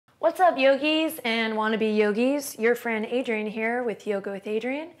What's up, yogis and wannabe yogis? Your friend Adriene here with Yoga with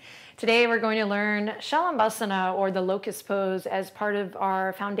Adriene. Today we're going to learn Salabhasana, or the Locust Pose, as part of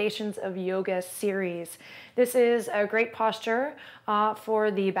our Foundations of Yoga series. This is a great posture for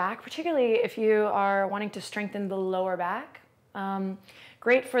the back, particularly if you are wanting to strengthen the lower back.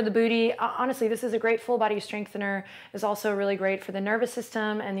 Great for the booty. Honestly, this is a great full body strengthener. It's also really great for the nervous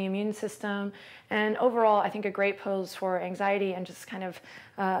system and the immune system. And overall, I think a great pose for anxiety and just kind of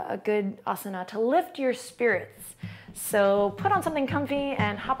a good asana to lift your spirits. So put on something comfy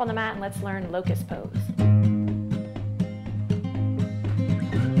and hop on the mat and let's learn Locust Pose.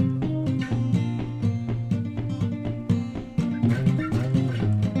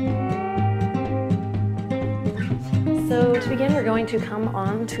 So to begin, we're going to come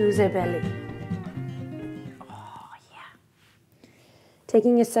on to the belly. Oh, yeah.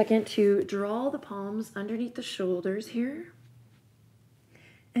 Taking a second to draw the palms underneath the shoulders here.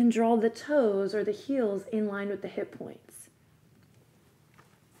 And draw the toes or the heels in line with the hip points.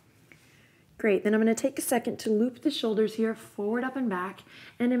 Great, then I'm going to take a second to loop the shoulders here, forward, up, and back.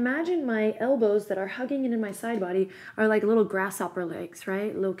 And imagine my elbows that are hugging into my side body are like little grasshopper legs,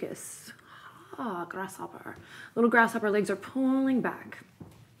 right? Locusts. Ah, grasshopper. Little grasshopper legs are pulling back.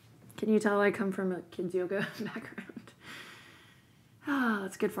 Can you tell I come from a kids yoga background? Ah,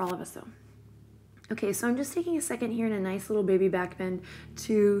 that's good for all of us though. Okay, so I'm just taking a second here in a nice little baby back bend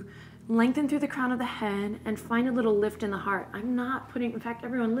to lengthen through the crown of the head and find a little lift in the heart. I'm not putting, in fact,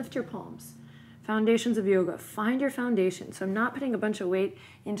 everyone lift your palms. Foundations of yoga, find your foundation. So I'm not putting a bunch of weight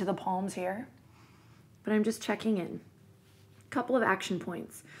into the palms here, but I'm just checking in. Couple of action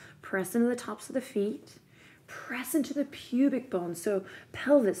points. Press into the tops of the feet, press into the pubic bone, so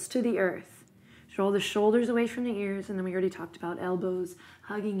pelvis to the earth. Draw the shoulders away from the ears, and then we already talked about elbows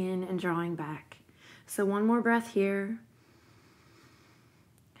hugging in and drawing back. So one more breath here.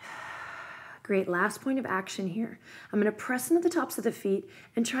 Great, last point of action here. I'm going to press into the tops of the feet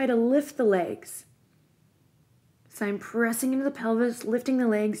and try to lift the legs. So I'm pressing into the pelvis, lifting the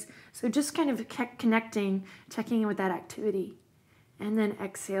legs. So just kind of connecting, checking in with that activity. And then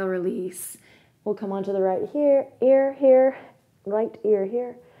exhale, release. We'll come onto the right ear here, right ear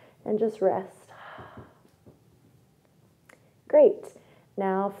here, and just rest. Great.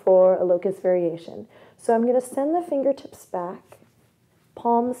 Now for a locust variation. So I'm going to send the fingertips back,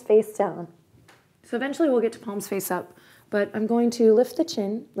 palms face down. So eventually we'll get to palms face up, but I'm going to lift the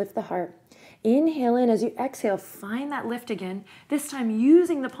chin, lift the heart. Inhale in. As you exhale, find that lift again, this time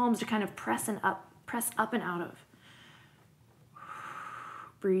using the palms to kind of press up and out of.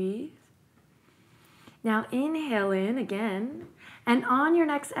 Breathe. Now inhale in again, and on your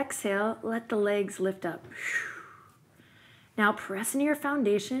next exhale, let the legs lift up. Now press into your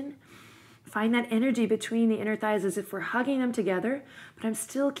foundation. Find that energy between the inner thighs as if we're hugging them together, but I'm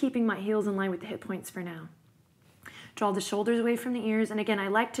still keeping my heels in line with the hip points for now. Draw the shoulders away from the ears, and again, I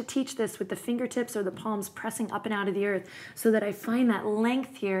like to teach this with the fingertips or the palms pressing up and out of the earth so that I find that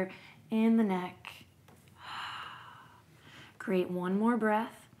length here in the neck. Great, one more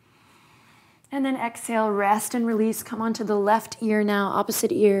breath. And then exhale, rest and release. Come onto the left ear now,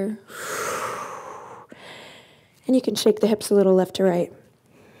 opposite ear. And you can shake the hips a little left to right.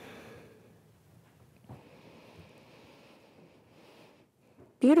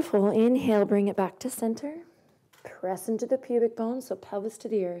 Beautiful. Inhale, bring it back to center. Press into the pubic bone, so pelvis to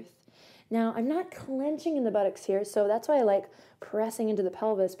the earth. Now, I'm not clenching in the buttocks here, so that's why I like pressing into the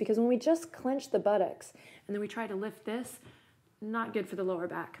pelvis, because when we just clench the buttocks and then we try to lift this, not good for the lower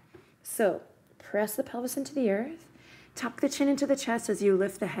back. So press the pelvis into the earth, tuck the chin into the chest as you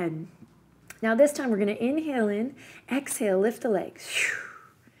lift the head. Now this time we're going to inhale in, exhale, lift the legs.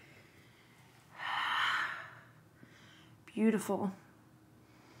 Beautiful.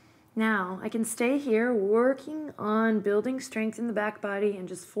 Now I can stay here working on building strength in the back body and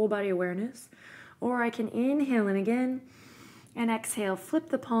just full body awareness, or I can inhale in again and exhale, flip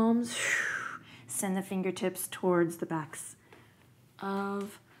the palms, send the fingertips towards the backs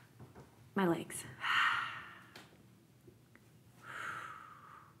of my legs.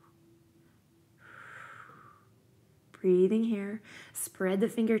 Breathing here, spread the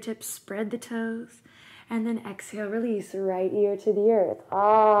fingertips, spread the toes, and then exhale, release, right ear to the earth.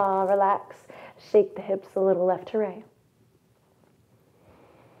 Ah, relax, shake the hips a little left to right.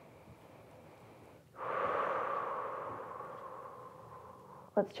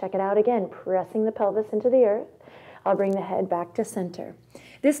 Let's check it out again, pressing the pelvis into the earth. I'll bring the head back to center.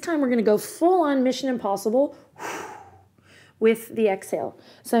 This time we're going to go full on Mission Impossible with the exhale.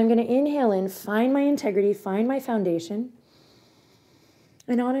 So I'm going to inhale in, find my integrity, find my foundation.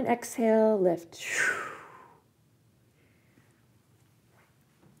 And on an exhale, lift.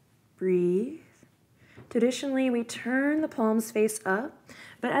 Breathe. Traditionally, we turn the palms face up,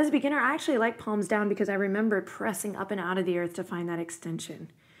 but as a beginner, I actually like palms down because I remember pressing up and out of the earth to find that extension.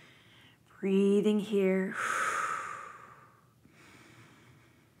 Breathing here.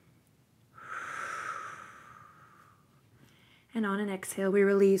 And on an exhale, we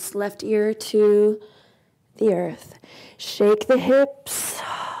release left ear to the earth. Shake the hips.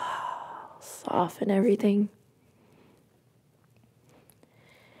 Soften everything.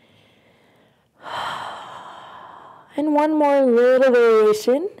 And one more little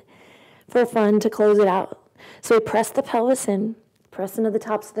variation for fun to close it out. So we press the pelvis in, press into the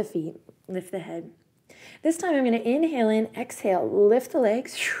tops of the feet, lift the head. This time I'm going to inhale in, exhale, lift the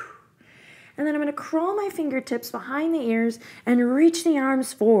legs. And then I'm going to crawl my fingertips behind the ears and reach the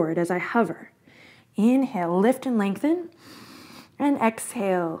arms forward as I hover. Inhale, lift and lengthen. And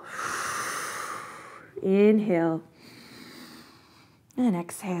exhale. Inhale. And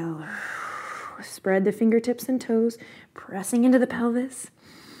exhale. Spread the fingertips and toes, pressing into the pelvis.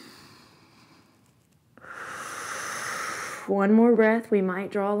 One more breath. We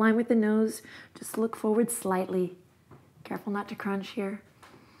might draw a line with the nose. Just look forward slightly. Careful not to crunch here.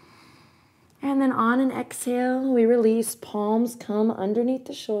 And then on an exhale, we release. Palms come underneath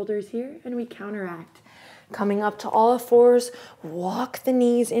the shoulders here, and we counteract. Coming up to all fours, walk the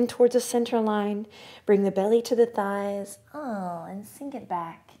knees in towards the center line. Bring the belly to the thighs. And sink it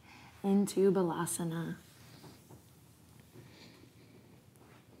back into Balasana.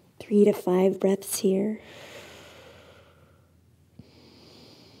 3 to 5 breaths here.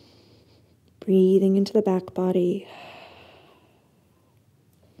 Breathing into the back body.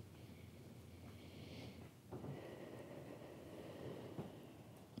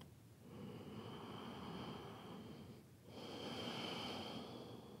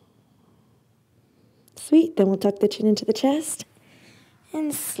 Sweet, then we'll tuck the chin into the chest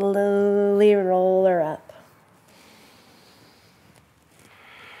and slowly roll her up.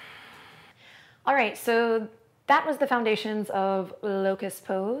 All right, so that was the foundations of Locust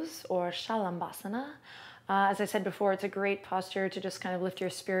Pose or Salabhasana. As I said before, it's a great posture to just kind of lift your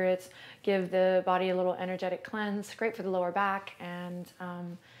spirits, give the body a little energetic cleanse, great for the lower back, and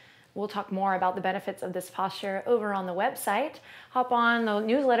we'll talk more about the benefits of this posture over on the website. Hop on the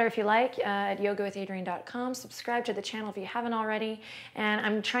newsletter if you like at yogawithadriene.com. Subscribe to the channel if you haven't already. And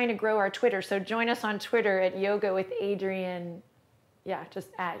I'm trying to grow our Twitter, so join us on Twitter at yogawithadriene. Yeah, just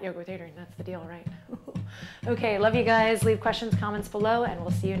at Yoga with Adriene. That's the deal, right? Okay, love you guys. Leave questions, comments below, and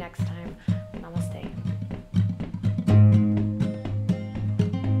we'll see you next time.